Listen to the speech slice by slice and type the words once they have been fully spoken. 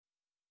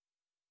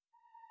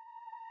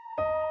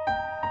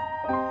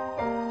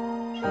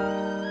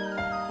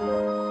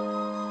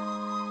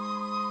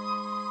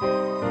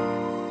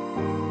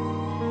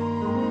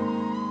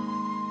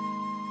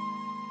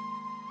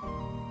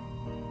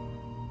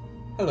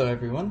Hello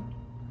everyone,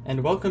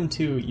 and welcome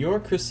to Your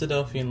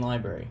Christadelphian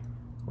Library,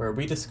 where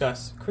we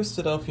discuss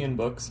Christadelphian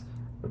books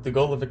with the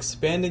goal of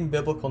expanding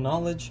biblical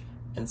knowledge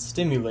and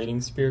stimulating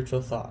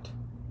spiritual thought.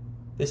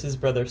 This is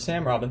Brother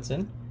Sam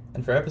Robinson,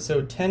 and for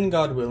episode 10,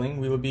 God willing,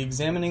 we will be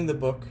examining the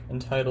book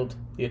entitled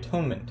The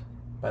Atonement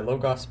by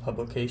Logos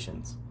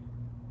Publications.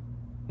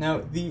 Now,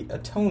 the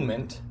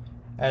atonement,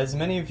 as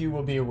many of you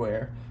will be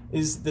aware,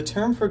 is the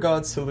term for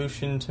God's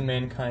solution to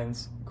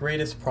mankind's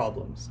greatest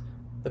problems,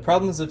 the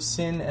problems of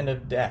sin and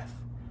of death.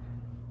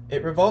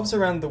 It revolves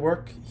around the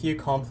work he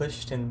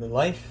accomplished in the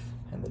life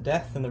and the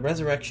death and the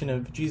resurrection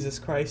of Jesus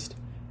Christ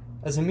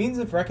as a means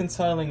of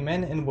reconciling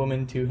men and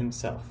women to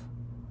himself.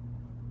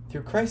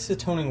 Through Christ's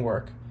atoning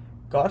work,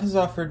 God has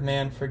offered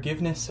man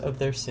forgiveness of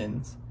their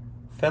sins,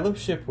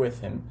 fellowship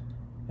with him,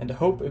 and a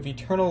hope of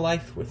eternal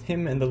life with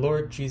him and the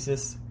Lord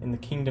Jesus in the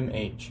kingdom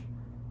age.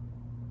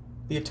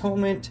 The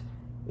atonement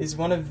is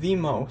one of the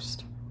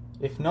most,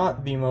 if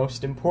not the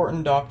most,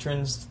 important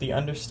doctrines to the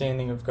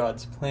understanding of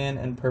God's plan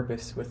and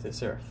purpose with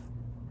this earth.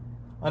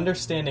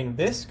 Understanding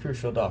this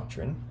crucial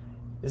doctrine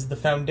is the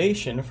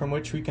foundation from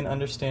which we can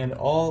understand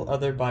all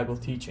other Bible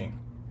teaching.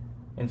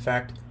 In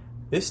fact,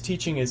 this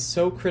teaching is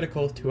so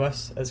critical to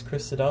us as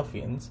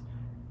Christadelphians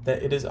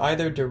that it is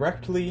either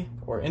directly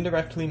or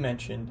indirectly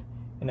mentioned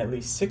in at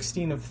least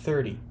 16 of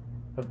 30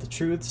 of the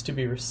truths to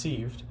be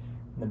received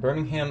in the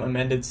Birmingham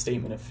Amended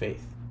Statement of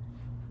Faith.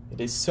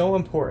 It is so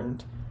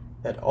important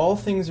that all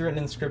things written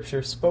in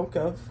Scripture spoke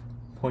of,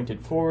 pointed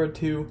forward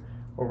to,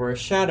 or were a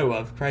shadow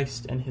of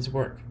Christ and his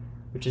work,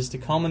 which is to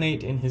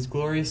culminate in his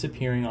glorious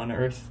appearing on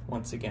earth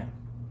once again.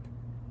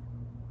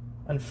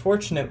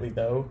 Unfortunately,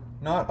 though,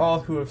 not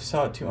all who have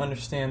sought to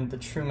understand the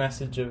true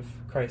message of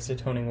Christ's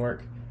atoning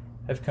work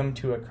have come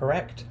to a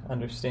correct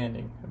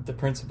understanding of the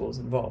principles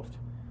involved.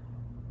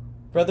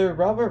 Brother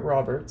Robert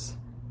Roberts,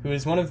 who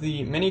is one of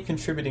the many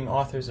contributing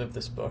authors of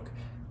this book,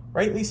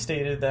 rightly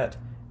stated that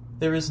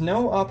there is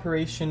no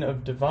operation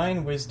of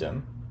divine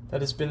wisdom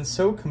that has been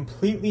so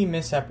completely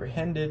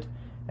misapprehended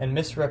and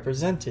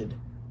misrepresented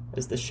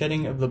as the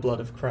shedding of the blood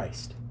of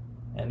Christ.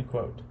 End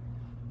quote.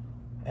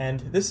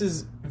 And this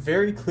is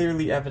very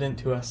clearly evident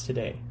to us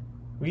today.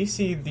 We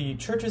see the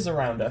churches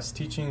around us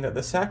teaching that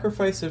the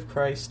sacrifice of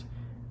Christ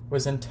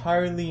was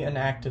entirely an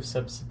act of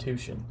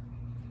substitution,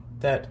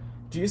 that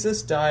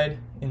Jesus died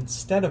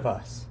instead of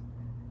us,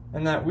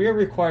 and that we are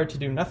required to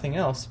do nothing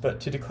else but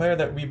to declare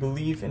that we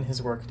believe in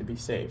his work to be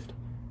saved.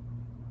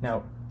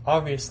 Now,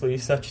 obviously,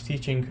 such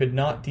teaching could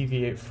not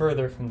deviate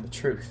further from the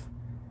truth,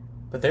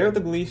 but they are the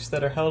beliefs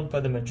that are held by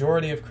the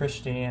majority of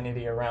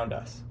Christianity around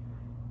us,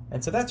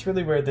 and so that's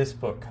really where this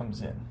book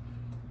comes in.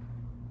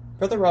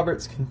 Brother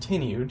Roberts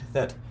continued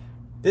that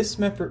this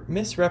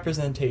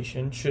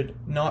misrepresentation should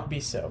not be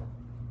so.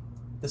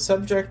 The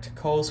subject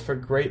calls for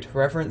great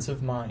reverence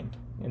of mind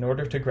in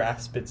order to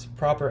grasp its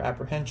proper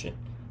apprehension.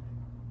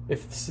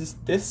 If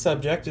this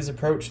subject is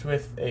approached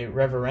with a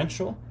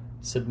reverential,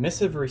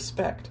 submissive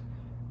respect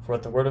for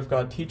what the Word of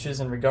God teaches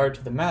in regard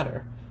to the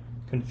matter,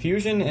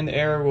 confusion and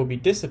error will be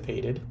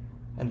dissipated,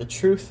 and the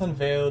truth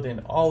unveiled in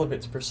all of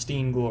its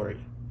pristine glory.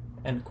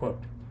 End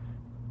quote.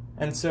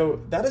 And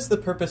so that is the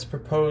purpose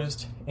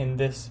proposed in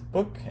this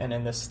book and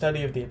in the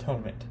study of the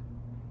atonement.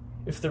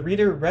 If the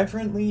reader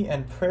reverently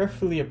and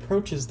prayerfully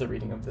approaches the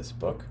reading of this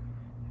book,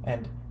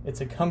 and it's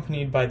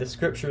accompanied by the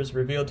scriptures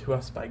revealed to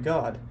us by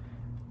God,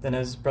 then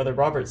as Brother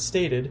Roberts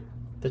stated,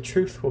 the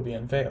truth will be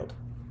unveiled.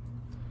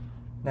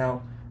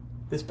 Now,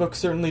 this book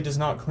certainly does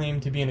not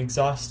claim to be an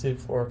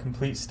exhaustive or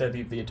complete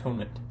study of the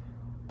atonement,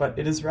 but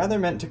it is rather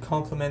meant to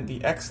complement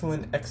the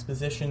excellent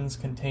expositions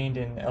contained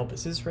in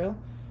Elpis Israel,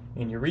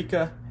 in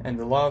Eureka, and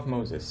the Law of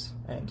Moses,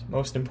 and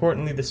most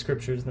importantly the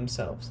scriptures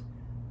themselves.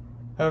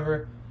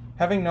 However,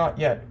 having not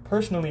yet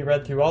personally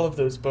read through all of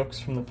those books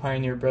from the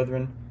Pioneer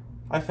Brethren,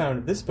 I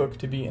found this book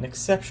to be an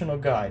exceptional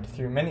guide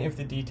through many of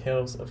the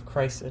details of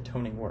Christ's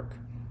atoning work.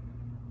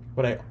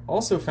 What I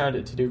also found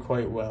it to do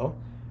quite well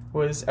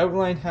was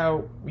outline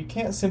how we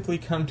can't simply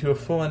come to a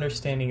full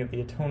understanding of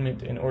the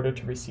atonement in order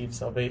to receive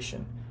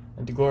salvation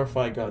and to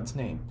glorify God's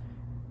name,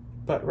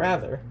 but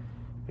rather,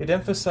 it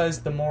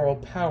emphasized the moral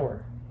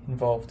power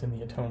involved in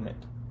the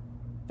atonement,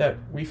 that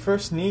we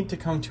first need to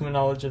come to a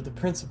knowledge of the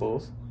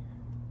principles,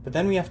 but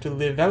then we have to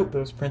live out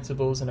those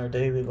principles in our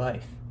daily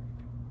life.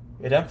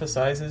 It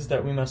emphasizes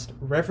that we must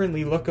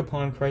reverently look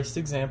upon Christ's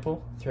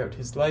example throughout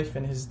his life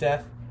and his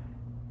death,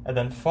 and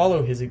then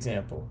follow his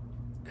example,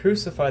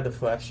 crucify the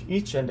flesh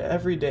each and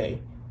every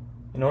day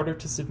in order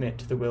to submit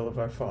to the will of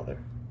our Father.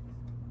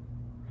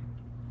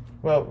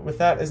 Well, with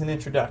that as an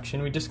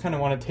introduction, we just kind of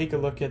want to take a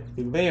look at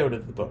the layout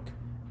of the book,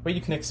 what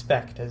you can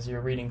expect as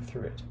you're reading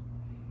through it.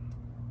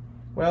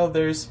 Well,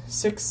 there's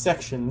 6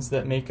 sections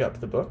that make up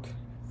the book.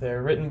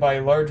 They're written by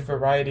a large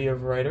variety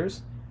of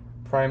writers,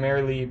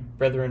 primarily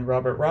Brethren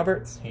Robert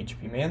Roberts,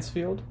 H.P.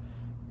 Mansfield,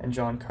 and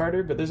John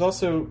Carter, but there's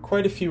also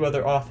quite a few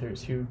other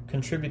authors who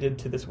contributed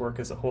to this work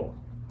as a whole.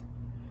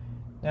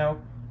 Now,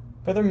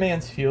 Brother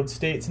Mansfield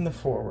states in the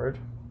foreword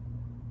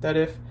that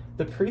if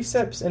the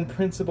precepts and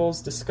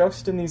principles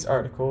discussed in these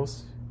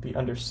articles be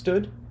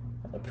understood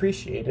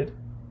appreciated,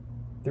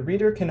 the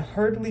reader can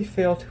hardly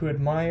fail to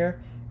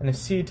admire and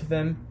accede to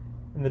them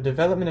in the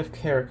development of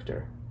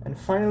character, and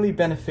finally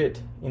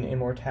benefit in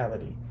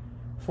immortality.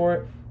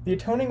 For the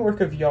atoning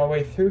work of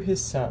Yahweh through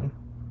his Son,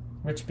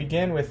 which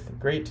began with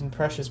great and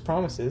precious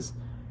promises,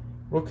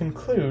 will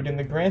conclude in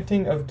the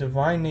granting of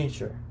divine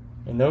nature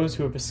in those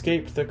who have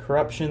escaped the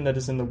corruption that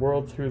is in the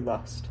world through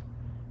lust.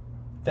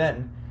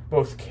 Then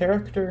both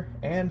character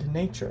and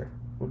nature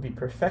will be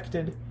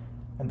perfected,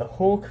 and the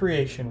whole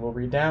creation will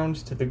redound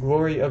to the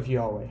glory of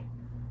Yahweh.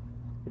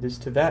 It is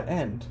to that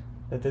end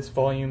that this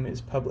volume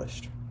is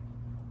published.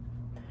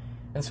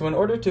 And so in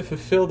order to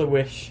fulfill the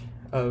wish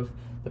of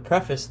the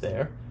preface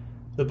there,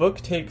 the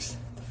book takes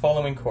the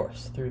following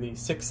course through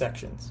these 6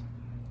 sections.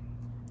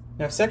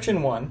 Now,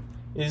 Section 1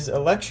 is a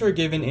lecture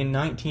given in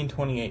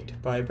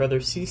 1928 by Brother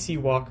C.C.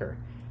 Walker,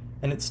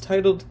 and it's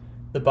titled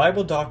The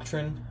Bible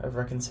Doctrine of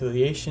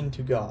Reconciliation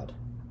to God.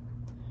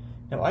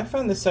 Now, I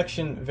found this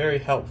section very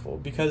helpful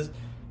because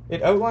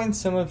it outlines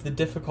some of the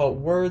difficult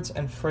words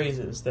and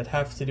phrases that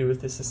have to do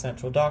with this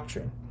essential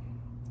doctrine.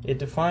 It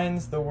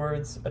defines the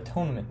words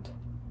atonement,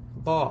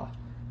 law,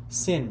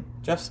 sin,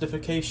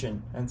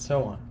 justification, and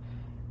so on.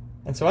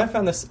 And so I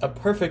found this a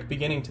perfect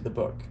beginning to the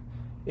book.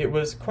 It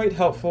was quite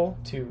helpful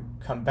to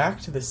come back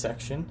to this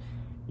section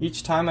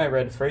each time I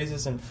read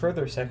phrases in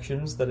further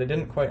sections that I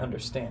didn't quite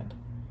understand.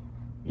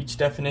 Each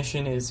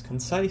definition is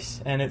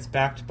concise and it's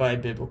backed by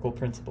biblical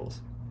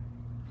principles.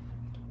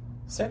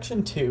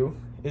 Section 2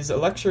 is a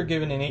lecture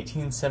given in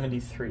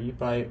 1873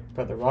 by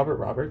Brother Robert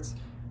Roberts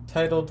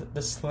titled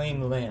The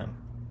Slain Lamb.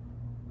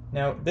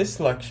 Now, this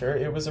lecture,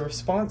 it was a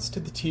response to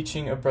the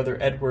teaching of Brother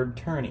Edward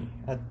Turney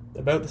at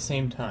about the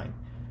same time,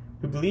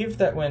 who believed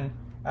that when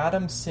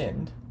Adam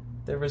sinned,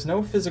 there was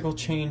no physical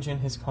change in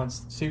his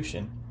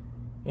constitution.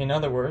 In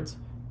other words,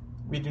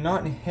 we do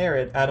not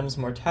inherit Adam's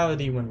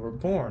mortality when we're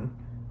born,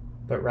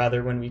 but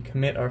rather when we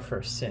commit our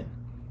first sin.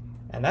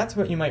 And that's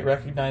what you might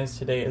recognize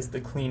today as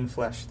the clean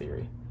flesh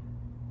theory.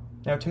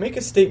 Now, to make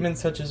a statement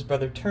such as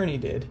Brother Turney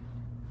did,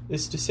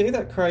 is to say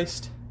that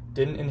Christ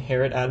didn't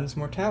inherit Adam's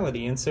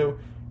mortality, and so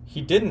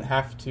he didn't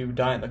have to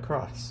die on the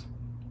cross.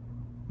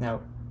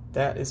 Now,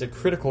 that is a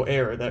critical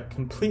error that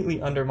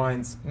completely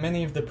undermines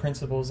many of the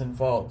principles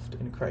involved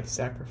in Christ's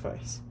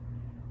sacrifice.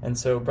 And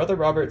so Brother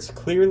Roberts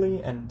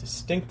clearly and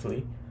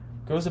distinctly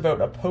goes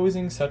about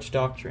opposing such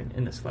doctrine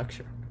in this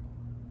lecture.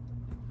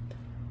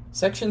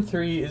 Section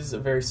 3 is a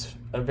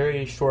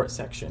very short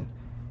section.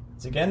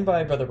 It's again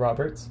by Brother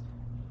Roberts,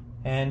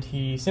 and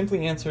he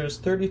simply answers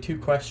 32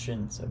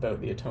 questions about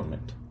the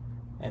atonement.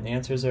 And the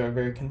answers are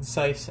very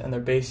concise, and they're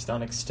based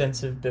on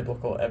extensive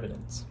biblical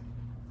evidence.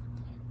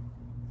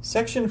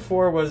 Section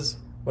 4 was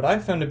what I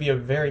found to be a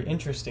very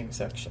interesting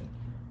section.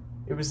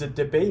 It was a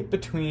debate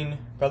between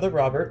Brother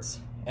Roberts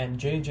and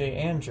J.J.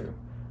 Andrew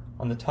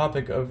on the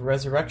topic of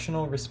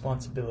resurrectional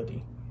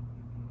responsibility.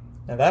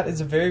 Now that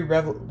is a very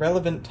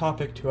relevant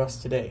topic to us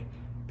today,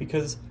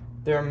 because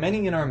there are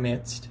many in our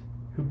midst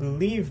who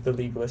believe the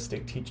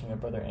legalistic teaching of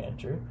Brother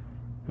Andrew,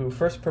 who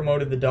first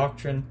promoted the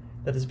doctrine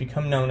that has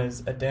become known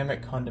as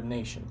Adamic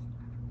condemnation.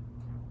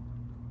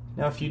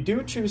 Now, if you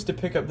do choose to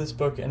pick up this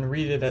book and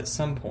read it at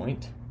some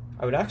point,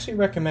 I would actually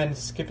recommend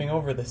skipping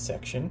over this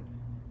section,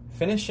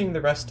 finishing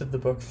the rest of the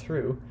book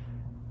through,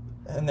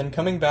 and then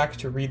coming back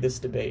to read this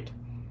debate.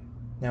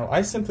 Now,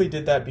 I simply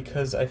did that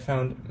because I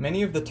found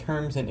many of the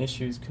terms and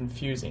issues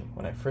confusing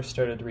when I first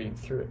started reading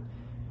through it,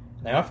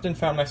 and I often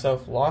found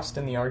myself lost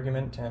in the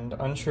argument and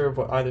unsure of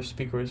what either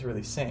speaker was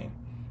really saying.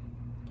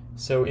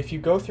 So if you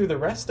go through the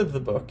rest of the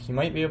book, you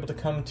might be able to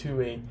come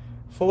to a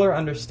fuller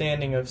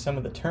understanding of some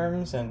of the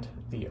terms and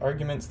the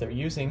arguments they're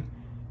using,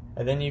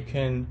 and then you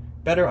can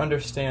better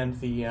understand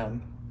the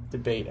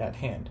debate at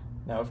hand.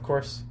 Now, of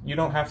course, you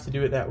don't have to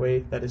do it that way.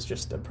 That is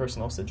just a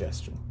personal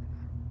suggestion.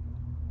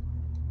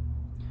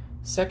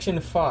 Section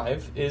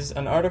 5 is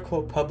an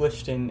article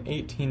published in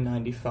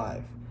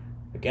 1895,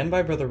 again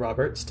by Brother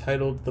Roberts,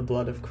 titled The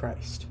Blood of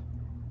Christ.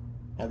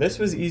 Now, this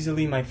was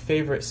easily my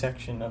favorite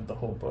section of the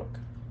whole book.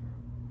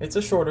 It's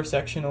a shorter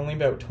section, only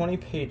about 20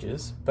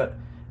 pages, but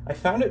I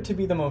found it to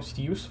be the most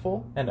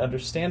useful and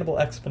understandable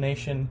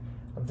explanation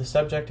of the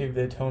subject of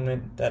the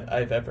atonement that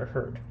I've ever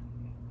heard.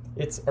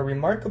 It's a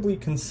remarkably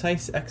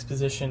concise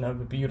exposition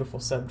of a beautiful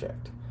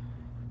subject.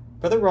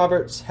 Brother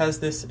Roberts has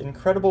this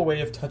incredible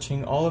way of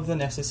touching all of the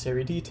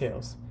necessary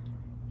details.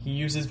 He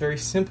uses very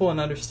simple and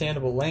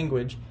understandable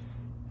language,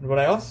 and what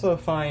I also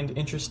find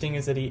interesting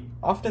is that he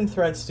often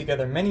threads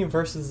together many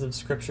verses of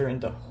Scripture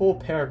into whole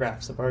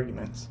paragraphs of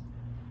arguments.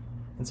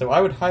 And so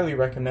I would highly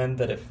recommend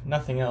that if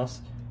nothing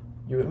else,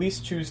 you at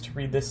least choose to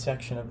read this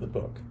section of the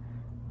book.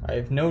 I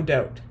have no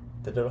doubt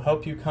that it will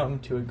help you come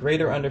to a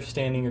greater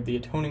understanding of the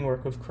atoning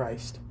work of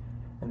Christ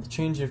and the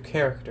change of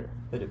character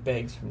that it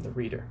begs from the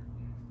reader.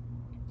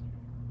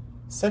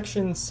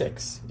 Section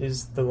 6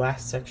 is the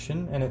last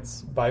section, and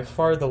it's by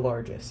far the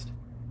largest.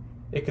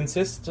 It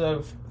consists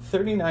of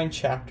 39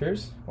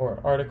 chapters, or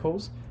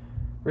articles,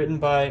 written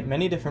by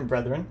many different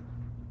brethren,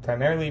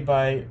 primarily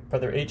by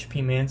Brother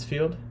H.P.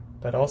 Mansfield,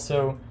 but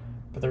also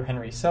Brother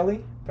Henry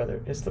Sully,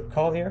 Brother Islip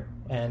Collier,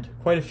 and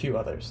quite a few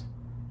others.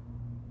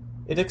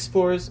 It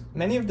explores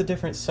many of the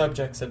different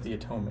subjects of the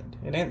atonement.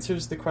 It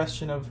answers the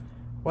question of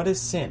what is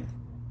sin?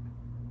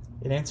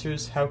 It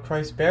answers how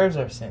Christ bears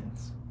our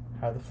sins,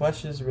 how the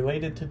flesh is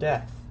related to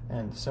death,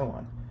 and so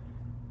on.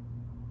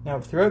 Now,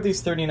 throughout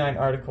these 39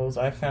 articles,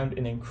 I found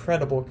an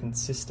incredible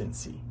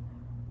consistency,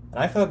 and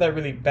I thought that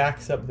really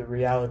backs up the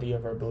reality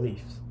of our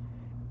beliefs.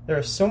 There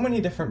are so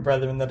many different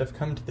brethren that have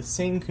come to the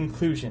same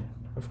conclusion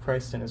of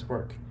Christ and his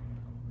work,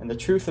 and the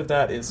truth of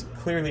that is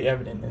clearly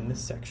evident in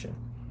this section.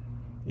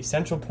 The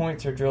essential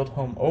points are drilled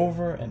home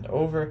over and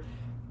over,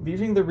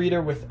 leaving the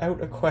reader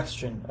without a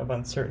question of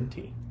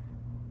uncertainty.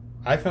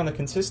 I found the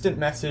consistent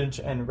message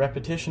and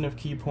repetition of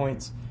key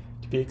points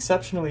to be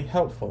exceptionally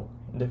helpful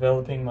in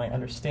developing my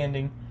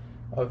understanding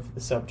of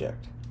the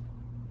subject.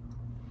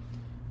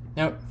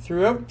 Now,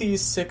 throughout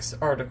these 6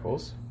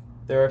 articles,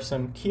 there are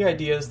some key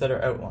ideas that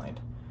are outlined.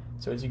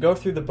 So as you go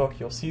through the book,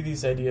 you'll see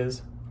these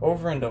ideas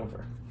over and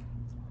over.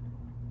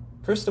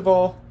 First of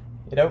all,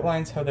 it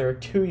outlines how there are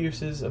 2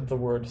 uses of the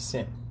word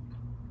sin.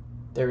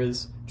 There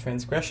is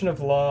transgression of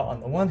law on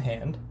the one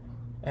hand,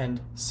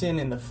 and sin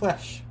in the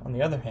flesh on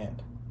the other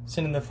hand.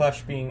 Sin in the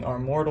flesh being our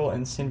mortal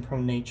and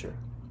sin-prone nature.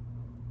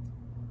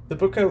 The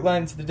book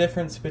outlines the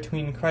difference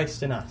between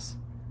Christ and us,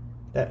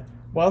 that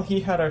while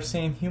he had our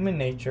same human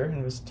nature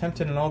and was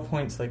tempted in all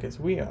points like as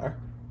we are,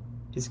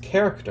 his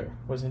character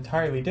was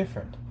entirely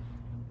different.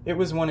 It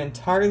was one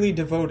entirely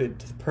devoted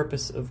to the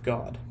purpose of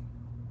God.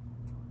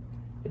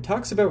 It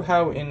talks about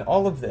how in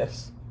all of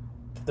this,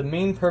 the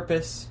main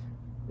purpose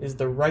is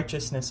the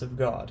righteousness of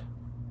God.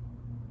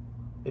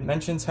 It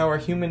mentions how our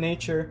human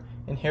nature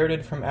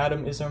inherited from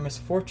Adam is our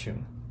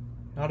misfortune,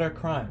 not our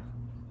crime.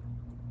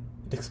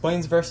 It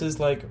explains verses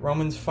like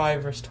Romans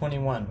 5 verse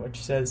 21,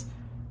 which says,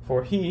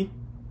 "For he,"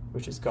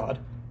 which is God,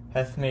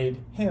 "hath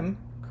made him,"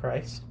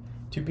 Christ,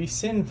 "to be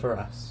sin for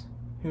us,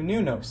 who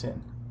knew no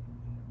sin."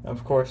 Now,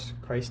 of course,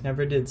 Christ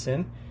never did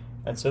sin,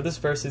 and so this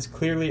verse is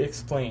clearly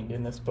explained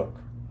in this book.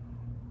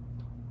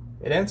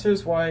 It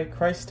answers why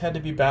Christ had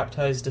to be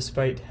baptized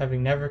despite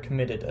having never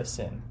committed a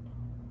sin.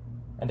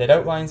 And it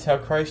outlines how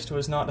Christ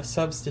was not a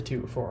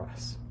substitute for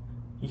us.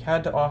 He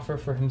had to offer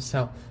for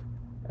himself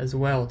as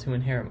well to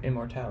inherit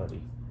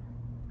immortality.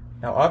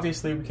 Now,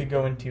 obviously, we could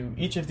go into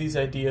each of these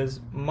ideas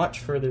much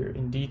further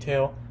in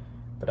detail,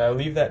 but I'll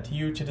leave that to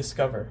you to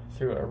discover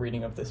through a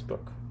reading of this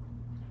book.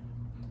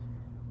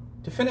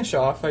 To finish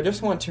off, I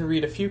just want to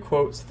read a few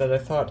quotes that I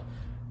thought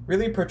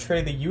really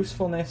portray the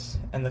usefulness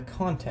and the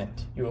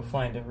content you will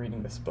find in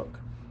reading this book.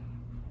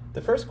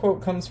 The first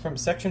quote comes from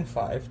section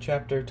 5,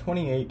 chapter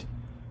 28,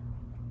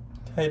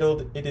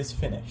 titled, "It is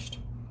Finished,"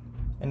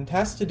 and it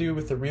has to do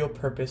with the real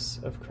purpose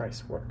of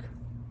Christ's work.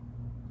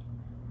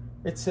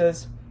 It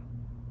says,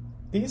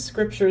 "These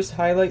scriptures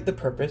highlight the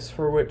purpose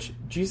for which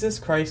Jesus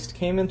Christ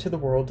came into the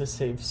world to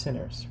save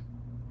sinners.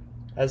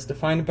 As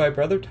defined by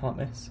Brother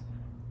Thomas,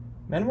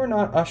 men were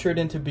not ushered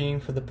into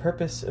being for the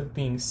purpose of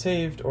being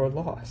saved or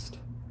lost.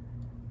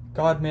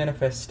 God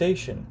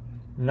manifestation,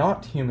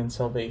 not human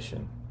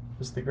salvation,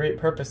 was the great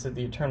purpose of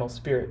the eternal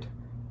Spirit.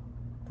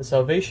 The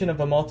salvation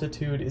of a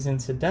multitude is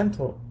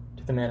incidental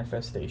to the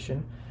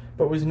manifestation,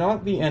 but was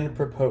not the end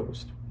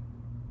proposed.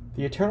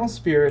 The eternal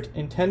Spirit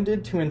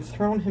intended to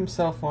enthrone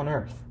himself on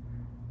earth,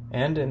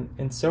 and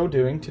in so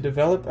doing to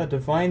develop a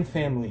divine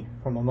family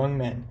from among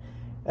men,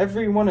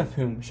 every one of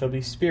whom shall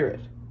be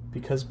spirit,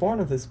 because born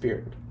of the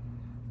Spirit,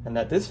 and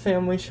that this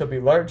family shall be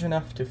large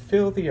enough to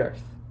fill the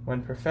earth,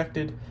 when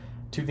perfected,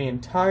 to the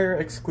entire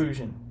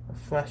exclusion of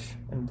flesh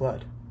and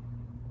blood."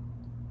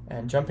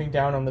 And jumping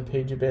down on the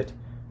page a bit,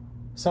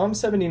 Psalm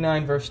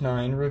 79 verse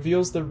 9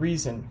 reveals the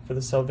reason for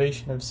the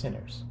salvation of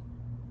sinners.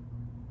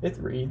 It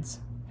reads,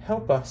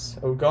 "Help us,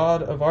 O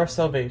God of our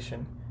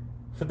salvation,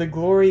 for the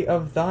glory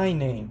of thy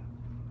name,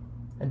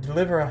 and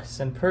deliver us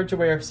and purge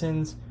away our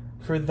sins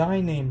for thy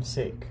name's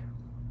sake."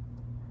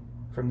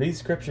 From these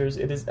scriptures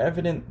it is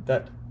evident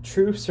that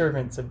true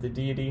servants of the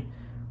deity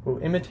will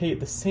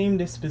imitate the same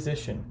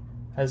disposition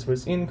as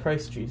was in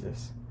Christ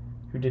Jesus,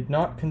 who did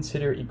not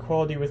consider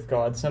equality with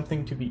God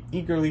something to be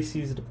eagerly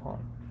seized upon.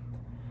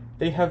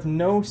 They have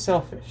no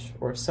selfish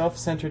or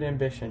self-centered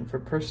ambition for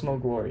personal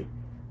glory.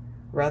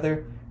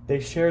 Rather, they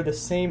share the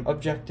same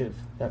objective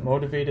that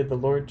motivated the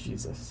Lord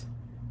Jesus.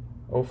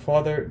 "O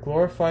Father,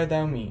 glorify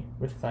thou me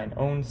with thine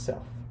own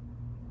self."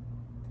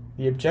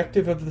 The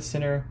objective of the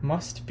sinner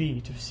must be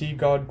to see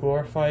God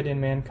glorified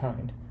in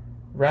mankind,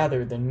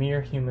 rather than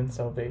mere human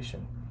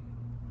salvation.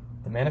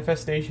 The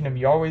manifestation of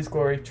Yahweh's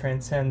glory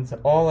transcends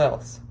all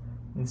else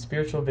in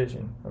spiritual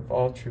vision of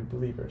all true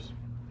believers.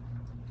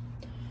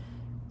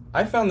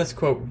 I found this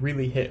quote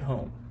really hit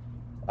home.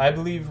 I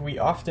believe we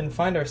often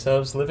find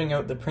ourselves living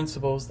out the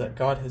principles that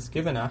God has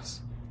given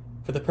us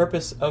for the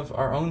purpose of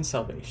our own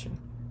salvation.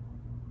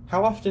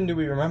 How often do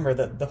we remember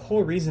that the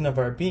whole reason of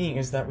our being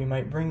is that we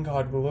might bring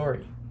God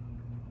glory?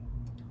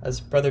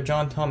 As Brother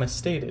John Thomas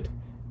stated,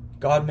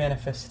 God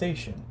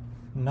manifestation,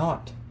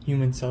 not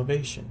human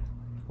salvation,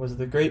 was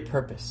the great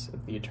purpose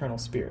of the eternal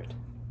Spirit.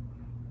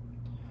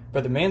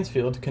 Brother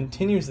Mansfield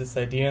continues this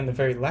idea in the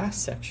very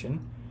last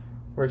section,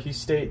 where he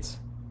states,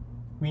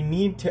 "We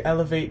need to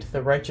elevate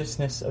the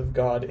righteousness of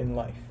God in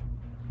life.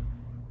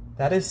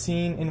 That is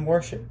seen in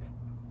worship,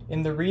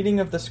 in the reading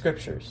of the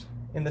Scriptures,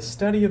 in the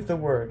study of the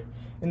Word,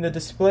 in the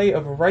display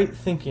of right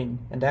thinking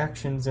and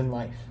actions in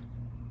life.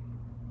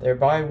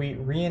 Thereby we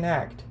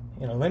reenact,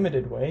 in a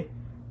limited way,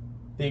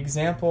 the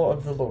example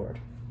of the Lord.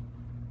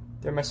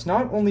 There must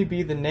not only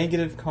be the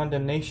negative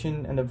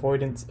condemnation and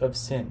avoidance of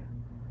sin.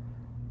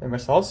 There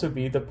must also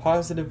be the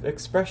positive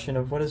expression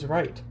of what is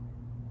right.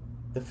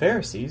 The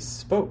Pharisees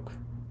spoke,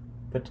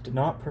 but did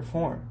not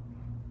perform.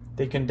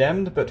 They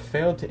condemned, but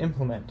failed to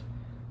implement.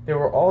 They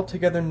were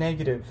altogether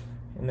negative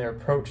in their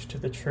approach to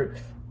the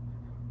truth.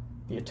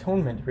 The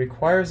atonement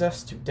requires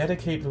us to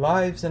dedicate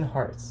lives and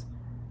hearts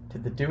to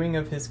the doing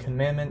of his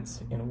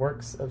commandments in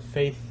works of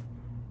faith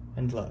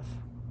and love."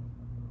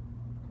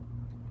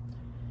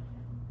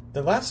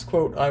 The last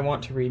quote I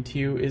want to read to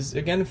you is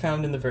again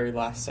found in the very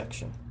last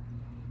section.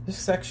 This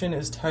section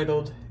is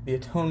titled "The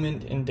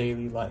Atonement in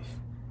Daily Life,"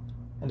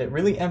 and it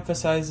really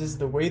emphasizes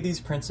the way these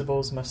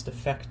principles must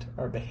affect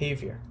our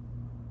behavior.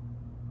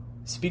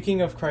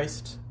 Speaking of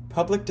Christ's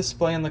public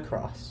display on the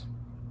cross,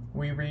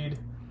 we read,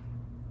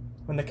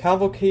 "When the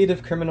cavalcade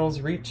of criminals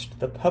reached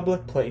the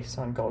public place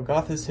on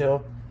Golgotha's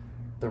hill,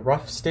 the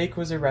rough stake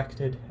was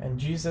erected, and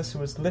Jesus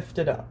was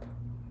lifted up.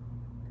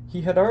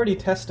 He had already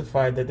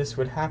testified that this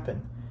would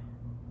happen.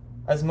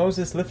 As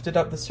Moses lifted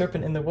up the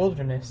serpent in the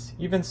wilderness,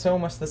 even so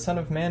must the Son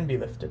of Man be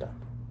lifted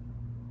up."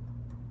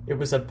 It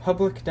was a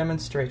public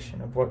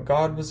demonstration of what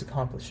God was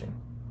accomplishing.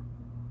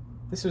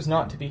 This was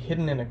not to be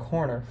hidden in a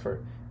corner, for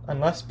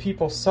unless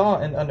people saw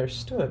and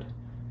understood,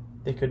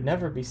 they could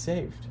never be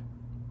saved.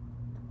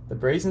 The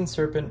brazen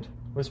serpent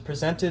was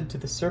presented to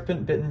the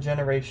serpent-bitten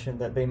generation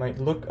that they might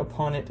look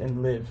upon it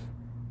and live.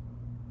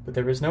 But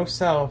there was no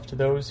salve to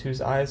those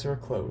whose eyes were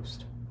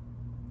closed.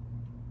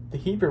 The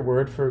Hebrew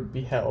word for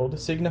beheld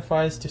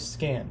signifies to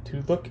scan,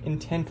 to look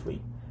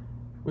intently,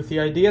 with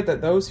the idea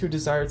that those who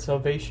desired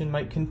salvation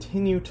might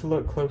continue to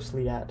look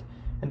closely at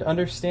and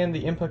understand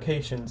the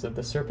implications of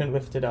the serpent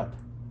lifted up.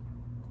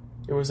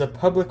 It was a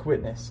public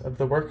witness of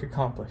the work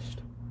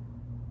accomplished.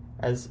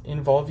 As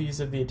involvees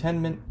of the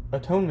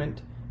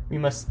atonement, we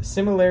must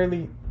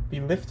similarly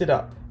be lifted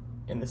up,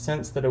 in the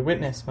sense that a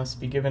witness must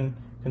be given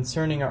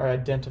concerning our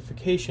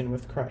identification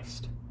with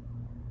Christ.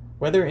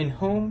 Whether in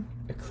home,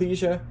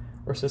 ecclesia,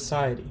 or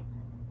society,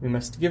 we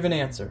must give an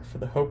answer for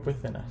the hope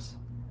within us.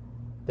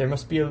 There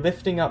must be a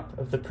lifting up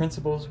of the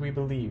principles we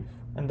believe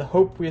and the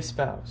hope we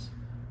espouse.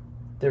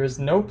 There is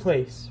no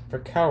place for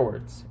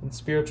cowards in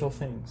spiritual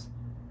things,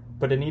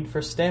 but a need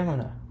for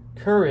stamina,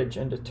 courage,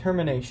 and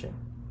determination.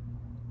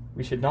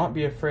 We should not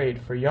be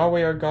afraid, for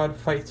Yahweh our God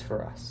fights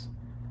for us.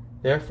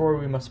 Therefore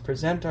we must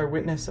present our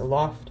witness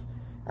aloft,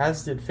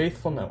 as did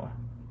faithful Noah.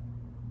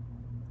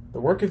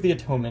 The work of the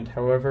atonement,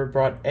 however,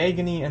 brought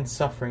agony and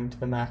suffering to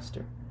the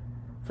Master.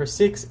 For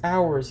 6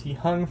 hours he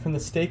hung from the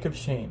stake of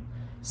shame,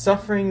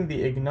 suffering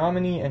the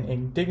ignominy and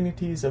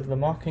indignities of the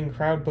mocking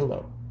crowd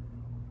below.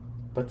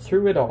 But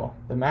through it all,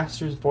 the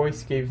Master's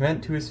voice gave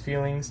vent to his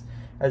feelings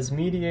as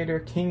mediator,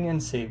 king,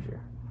 and savior.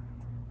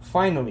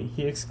 Finally,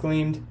 he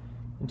exclaimed,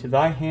 "Into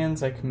thy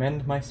hands I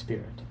commend my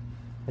spirit,"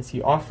 as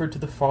he offered to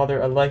the Father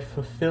a life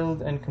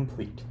fulfilled and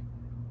complete.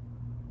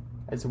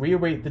 As we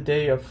await the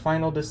day of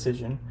final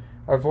decision,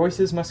 our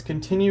voices must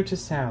continue to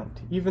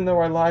sound, even though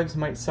our lives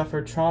might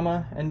suffer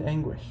trauma and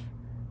anguish.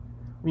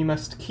 We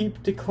must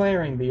keep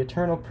declaring the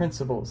eternal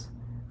principles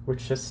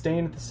which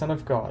sustained the Son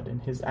of God in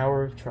his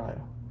hour of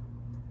trial.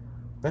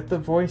 Let the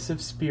voice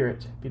of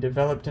Spirit be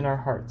developed in our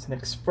hearts and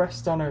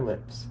expressed on our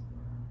lips,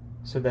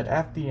 so that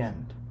at the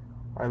end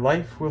our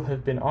life will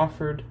have been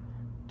offered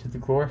to the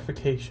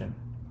glorification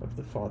of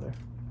the Father.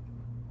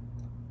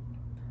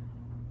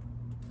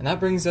 And that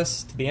brings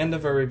us to the end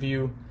of our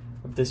review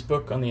of this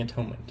book on the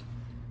Atonement.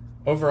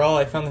 Overall,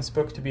 I found this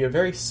book to be a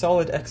very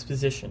solid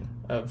exposition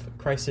of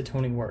Christ's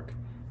atoning work,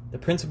 the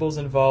principles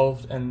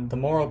involved, and the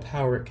moral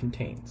power it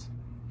contains.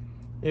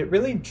 It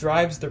really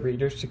drives the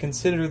readers to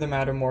consider the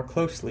matter more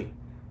closely,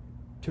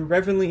 to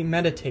reverently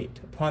meditate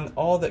upon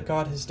all that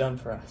God has done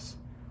for us,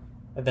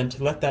 and then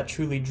to let that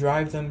truly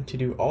drive them to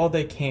do all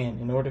they can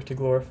in order to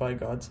glorify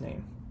God's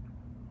name.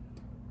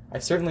 I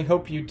certainly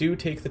hope you do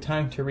take the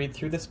time to read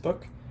through this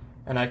book,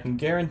 and I can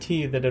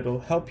guarantee that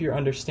it'll help your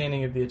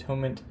understanding of the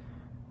atonement,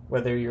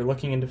 whether you're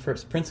looking into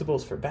first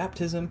principles for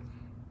baptism,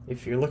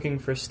 if you're looking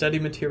for study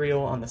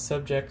material on the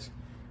subject,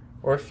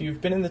 or if you've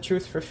been in the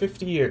truth for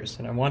 50 years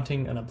and are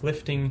wanting an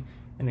uplifting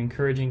and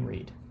encouraging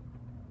read.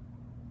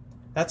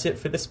 That's it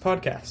for this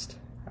podcast.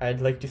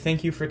 I'd like to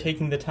thank you for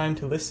taking the time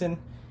to listen,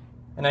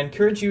 and I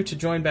encourage you to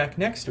join back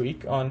next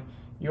week on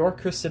Your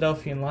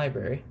Christadelphian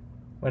Library,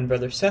 when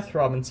Brother Seth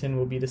Robinson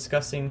will be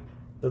discussing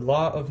The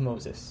Law of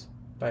Moses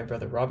by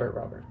Brother Robert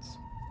Roberts.